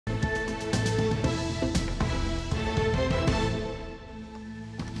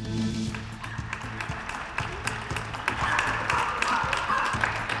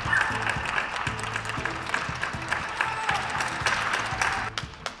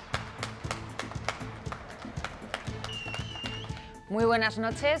Muy buenas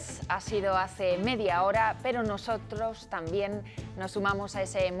noches, ha sido hace media hora, pero nosotros también nos sumamos a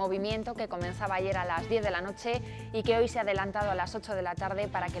ese movimiento que comenzaba ayer a las 10 de la noche y que hoy se ha adelantado a las 8 de la tarde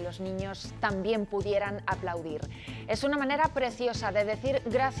para que los niños también pudieran aplaudir. Es una manera preciosa de decir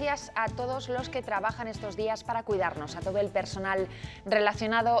gracias a todos los que trabajan estos días para cuidarnos, a todo el personal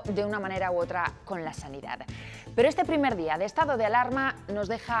relacionado de una manera u otra con la sanidad. Pero este primer día de estado de alarma nos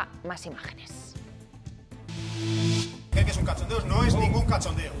deja más imágenes. Que es un cachondeo, no es ningún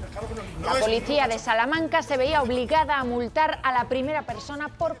cachondeo. La policía de Salamanca se veía obligada a multar a la primera persona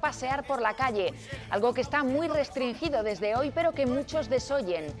por pasear por la calle, algo que está muy restringido desde hoy, pero que muchos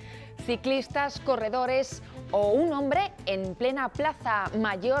desoyen. Ciclistas, corredores o un hombre en plena plaza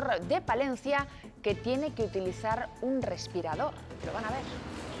mayor de Palencia que tiene que utilizar un respirador. Lo van a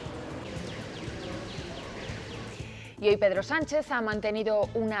ver. Y hoy Pedro Sánchez ha mantenido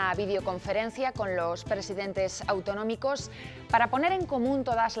una videoconferencia con los presidentes autonómicos para poner en común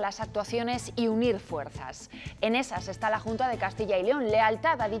todas las actuaciones y unir fuerzas. En esas está la Junta de Castilla y León.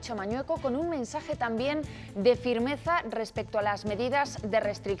 Lealtad, ha dicho Mañueco, con un mensaje también de firmeza respecto a las medidas de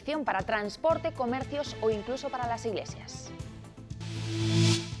restricción para transporte, comercios o incluso para las iglesias.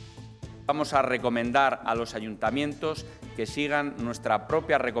 Vamos a recomendar a los ayuntamientos que sigan nuestra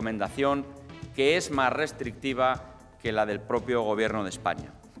propia recomendación, que es más restrictiva que la del propio Gobierno de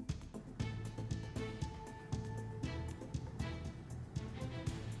España.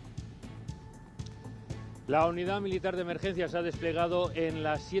 La unidad militar de emergencia se ha desplegado en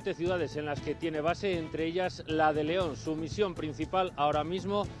las 7 ciudades en las que tiene base, entre ellas la de León. Su misión principal ahora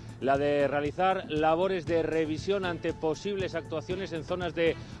mismo, la de realizar labores de revisión ante posibles actuaciones en zonas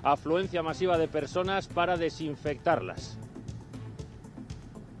de afluencia masiva de personas para desinfectarlas.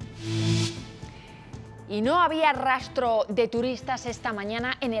 Y no había rastro de turistas esta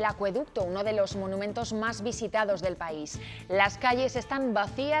mañana en el Acueducto, uno de los monumentos más visitados del país. Las calles están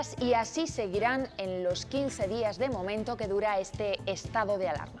vacías y así seguirán en los 15 días de momento que dura este estado de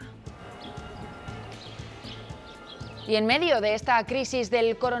alarma. Y en medio de esta crisis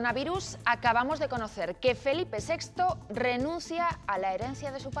del coronavirus, acabamos de conocer que Felipe VI renuncia a la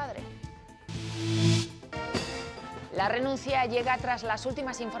herencia de su padre. La renuncia llega tras las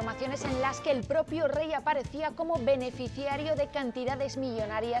últimas informaciones en las que el propio rey aparecía como beneficiario de cantidades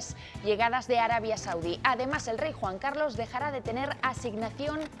millonarias llegadas de Arabia Saudí. Además, el rey Juan Carlos dejará de tener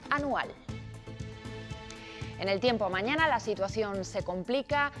asignación anual. En el tiempo mañana la situación se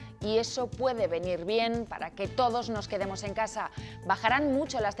complica y eso puede venir bien para que todos nos quedemos en casa. Bajarán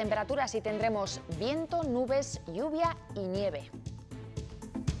mucho las temperaturas y tendremos viento, nubes, lluvia y nieve.